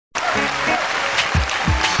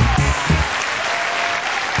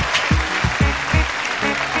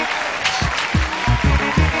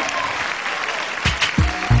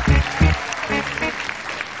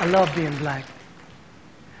love being black.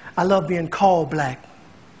 I love being called black.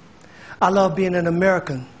 I love being an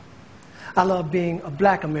American. I love being a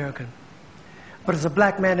black American. But as a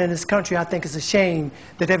black man in this country, I think it's a shame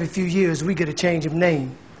that every few years we get a change of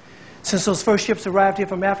name. Since those first ships arrived here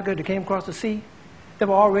from Africa that came across the sea, there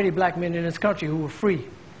were already black men in this country who were free.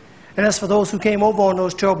 And as for those who came over on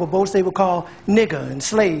those terrible boats, they were called nigger and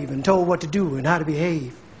slave and told what to do and how to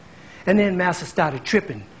behave. And then Master started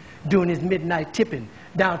tripping, doing his midnight tipping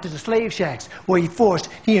down to the slave shacks where he forced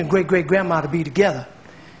he and great-great-grandma to be together.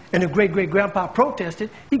 And if great-great-grandpa protested,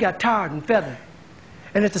 he got tarred and feathered.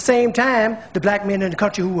 And at the same time, the black men in the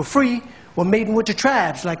country who were free were mating with the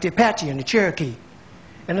tribes like the Apache and the Cherokee.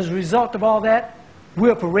 And as a result of all that,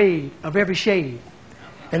 we're a parade of every shade.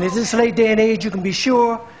 And in this late day and age, you can be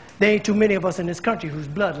sure there ain't too many of us in this country whose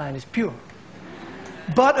bloodline is pure.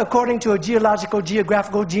 But according to a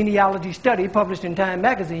geographical genealogy study published in Time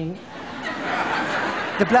magazine,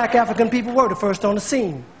 the black African people were the first on the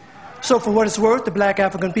scene. So for what it's worth, the black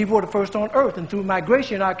African people were the first on earth, and through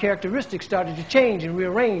migration, our characteristics started to change and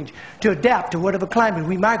rearrange to adapt to whatever climate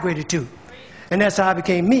we migrated to. And that's how I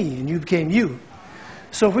became me, and you became you.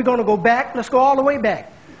 So if we're going to go back, let's go all the way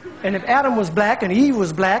back. And if Adam was black and Eve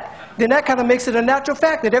was black, then that kind of makes it a natural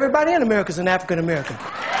fact that everybody in America is an African American.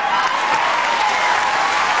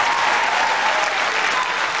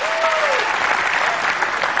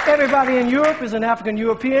 Everybody in Europe is an African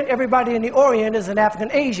European. Everybody in the Orient is an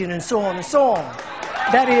African Asian, and so on and so on.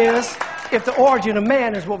 That is, if the origin of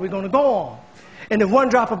man is what we're going to go on. And if one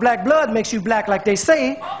drop of black blood makes you black like they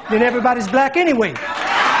say, then everybody's black anyway.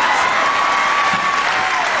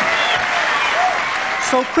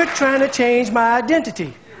 So quit trying to change my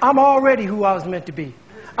identity. I'm already who I was meant to be.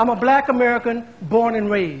 I'm a black American born and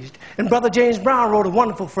raised. And Brother James Brown wrote a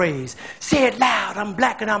wonderful phrase. Say it loud, I'm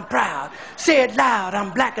black and I'm proud. Say it loud,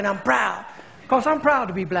 I'm black and I'm proud. Because I'm proud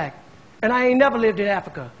to be black. And I ain't never lived in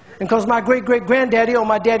Africa. And because my great-great-granddaddy on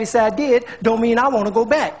my daddy's side did, don't mean I want to go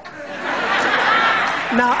back.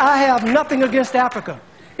 Now, I have nothing against Africa.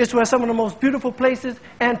 It's where some of the most beautiful places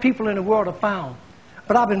and people in the world are found.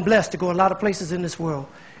 But I've been blessed to go a lot of places in this world.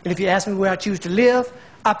 And if you ask me where I choose to live,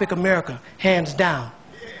 I pick America, hands down.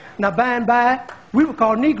 Now, by and by, we were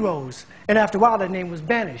called Negroes. And after a while, that name was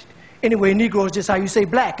banished. Anyway, Negro is just how you say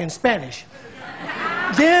black in Spanish.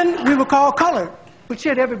 Then we were called colored. But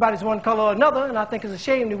shit, everybody's one color or another, and I think it's a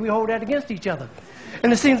shame that we hold that against each other.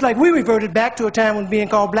 And it seems like we reverted back to a time when being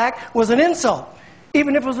called black was an insult.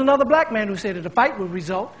 Even if it was another black man who said that a fight would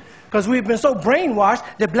result. Because we've been so brainwashed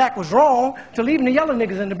that black was wrong, till even the yellow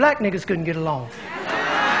niggas and the black niggas couldn't get along.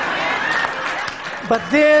 But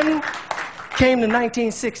then came the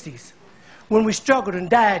 1960s, when we struggled and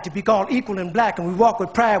died to be called equal and black, and we walked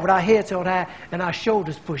with pride with our heads held high and our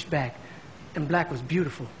shoulders pushed back. And black was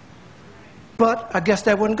beautiful. But I guess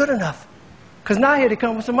that wasn't good enough. Because now here they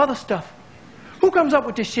come with some other stuff. Who comes up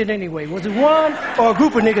with this shit anyway? Was it one or a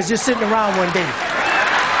group of niggas just sitting around one day?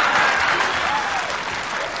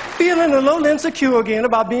 Feeling a little insecure again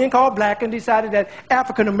about being called black, and decided that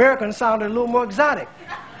African American sounded a little more exotic.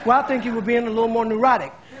 Well, I think you were being a little more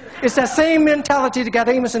neurotic. It's that same mentality that got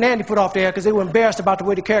Amos and Andy put off the air because they were embarrassed about the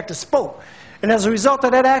way the characters spoke. And as a result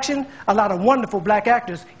of that action, a lot of wonderful black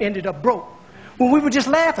actors ended up broke. When we were just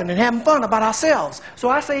laughing and having fun about ourselves. So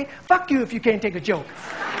I say, fuck you if you can't take a joke.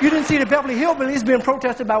 You didn't see the Beverly Hillbillies being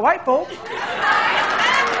protested by white folk.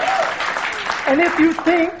 And if you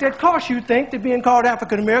think that, cause you think that being called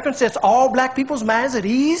African American sets all black people's minds at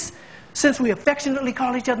ease, since we affectionately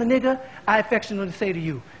call each other nigger, I affectionately say to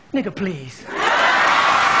you, nigger please.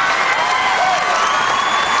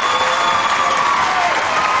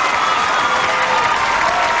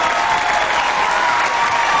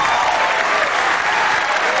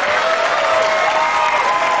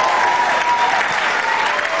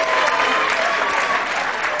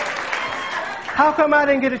 How come I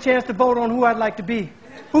didn't get a chance to vote on who I'd like to be?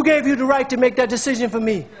 Who gave you the right to make that decision for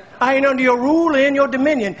me? I ain't under your rule or in your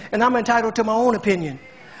dominion, and I'm entitled to my own opinion.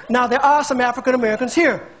 Now, there are some African Americans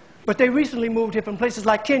here, but they recently moved here from places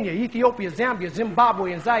like Kenya, Ethiopia, Zambia,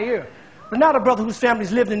 Zimbabwe, and Zaire. But not a brother whose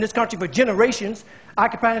family's lived in this country for generations,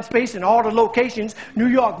 occupying space in all the locations, New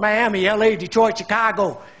York, Miami, LA, Detroit,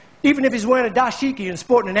 Chicago, even if he's wearing a dashiki and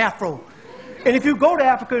sporting an afro. And if you go to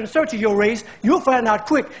Africa in search of your race, you'll find out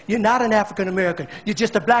quick, you're not an African American. You're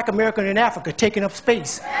just a black American in Africa taking up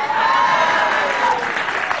space.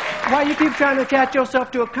 Why you keep trying to attach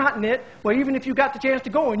yourself to a continent where even if you got the chance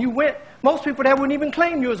to go and you went, most people there wouldn't even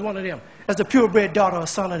claim you as one of them, as a purebred daughter or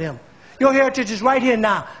son of them. Your heritage is right here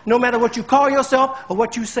now, no matter what you call yourself or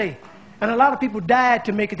what you say. And a lot of people died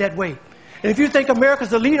to make it that way. And if you think America's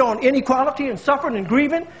the leader on inequality and suffering and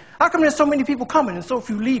grieving, how come there's so many people coming and so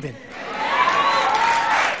few leaving?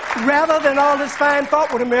 Rather than all this fine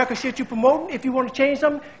thought with America shit you promoting, if you want to change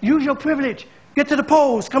something, use your privilege. Get to the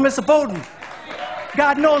polls, come and support them.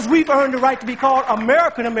 God knows we've earned the right to be called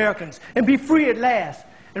American Americans and be free at last.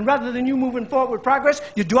 And rather than you moving forward with progress,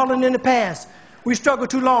 you're dwelling in the past. We struggled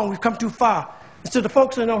too long, we've come too far. Instead of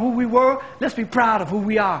focusing on who we were, let's be proud of who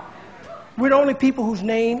we are. We're the only people whose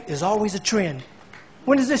name is always a trend.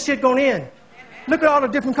 When is this shit going to end? Look at all the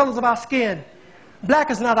different colors of our skin. Black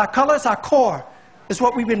is not our color, it's our core. It's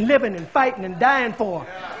what we've been living and fighting and dying for.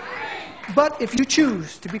 But if you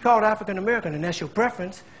choose to be called African American and that's your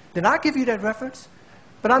preference, then I'll give you that reference.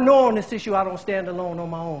 But I know on this issue I don't stand alone on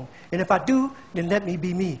my own. And if I do, then let me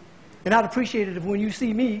be me. And I'd appreciate it if when you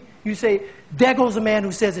see me, you say, there goes a man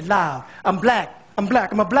who says it loud. I'm black. I'm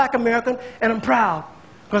black. I'm a black American, and I'm proud.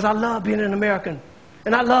 Because I love being an American.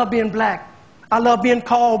 And I love being black. I love being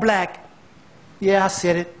called black. Yeah, I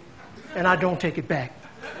said it, and I don't take it back.